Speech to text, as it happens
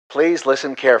Please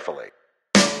listen carefully.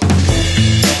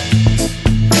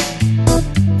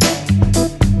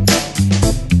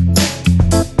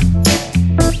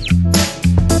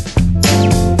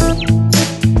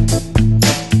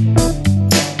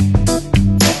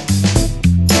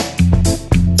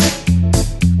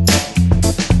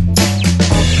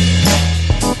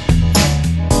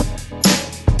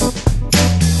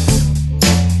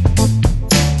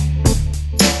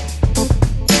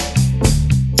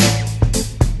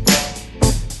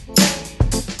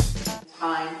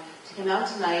 To come out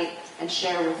tonight and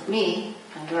share with me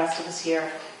and the rest of us here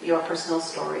your personal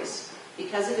stories,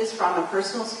 because it is from a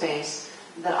personal space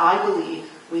that I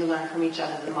believe we learn from each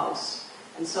other the most.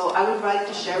 And so I would like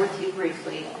to share with you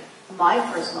briefly my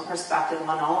personal perspective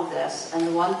on all of this, and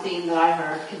the one theme that I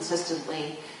heard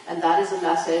consistently, and that is a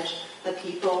message that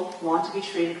people want to be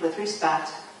treated with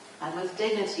respect and with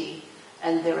dignity,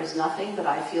 and there is nothing that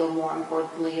I feel more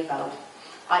importantly about.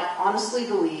 I honestly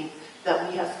believe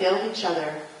that we have failed each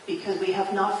other because we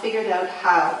have not figured out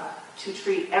how to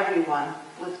treat everyone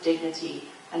with dignity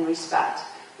and respect.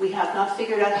 We have not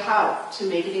figured out how to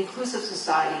make an inclusive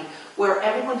society where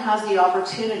everyone has the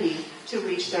opportunity to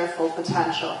reach their full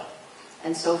potential.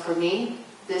 And so for me,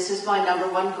 this is my number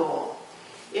one goal.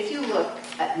 If you look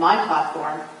at my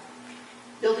platform,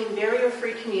 building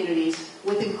barrier-free communities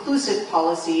with inclusive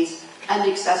policies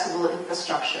and accessible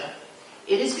infrastructure,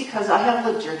 it is because I have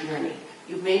lived your journey.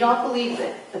 You may not believe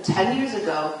it, but 10 years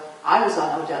ago, I was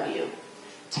on OW.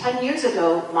 10 years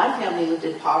ago, my family lived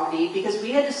in poverty because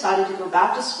we had decided to go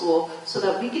back to school so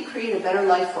that we could create a better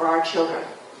life for our children.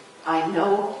 I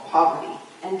know poverty,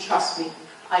 and trust me,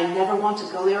 I never want to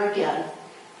go there again.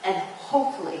 And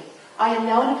hopefully, I am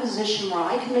now in a position where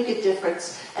I can make a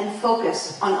difference and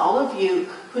focus on all of you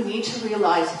who need to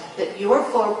realize that your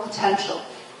full potential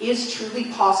is truly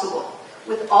possible.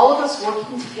 With all of us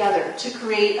working together to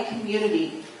create a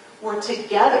community where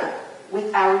together,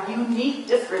 with our unique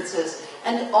differences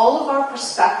and all of our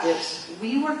perspectives,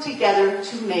 we work together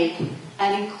to make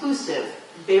an inclusive,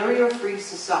 barrier-free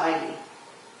society.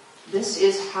 This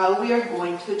is how we are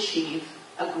going to achieve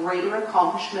a greater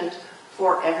accomplishment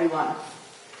for everyone.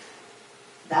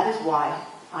 That is why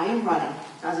I am running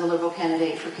as a Liberal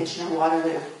candidate for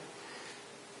Kitchener-Waterloo.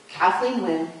 Kathleen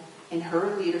Wynne, in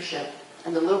her leadership,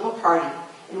 and the Liberal Party,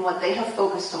 and what they have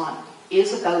focused on,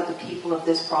 is about the people of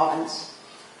this province.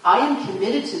 I am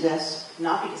committed to this,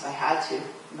 not because I had to,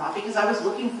 not because I was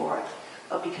looking for it,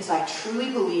 but because I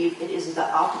truly believe it is the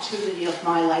opportunity of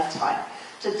my lifetime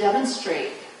to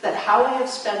demonstrate that how I have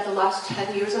spent the last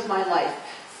 10 years of my life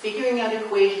figuring out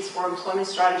equations for employment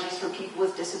strategies for people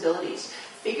with disabilities,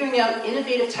 figuring out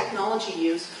innovative technology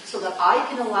use so that I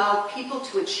can allow people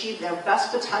to achieve their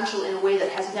best potential in a way that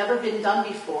has never been done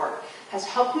before, has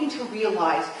helped me to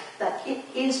realize that it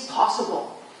is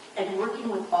possible. And working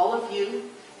with all of you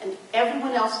and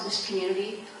everyone else in this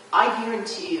community, I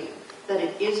guarantee you that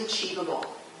it is achievable.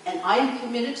 And I am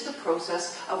committed to the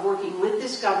process of working with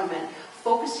this government,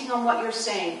 focusing on what you're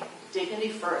saying, dignity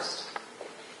first.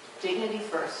 Dignity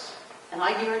first. And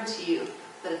I guarantee you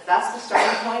that if that's the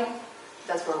starting point,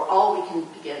 that's where all we can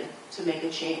begin to make a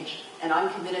change. And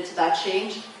I'm committed to that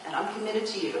change, and I'm committed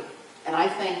to you. And I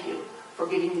thank you for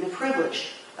giving me the privilege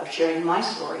of sharing my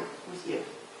story with you.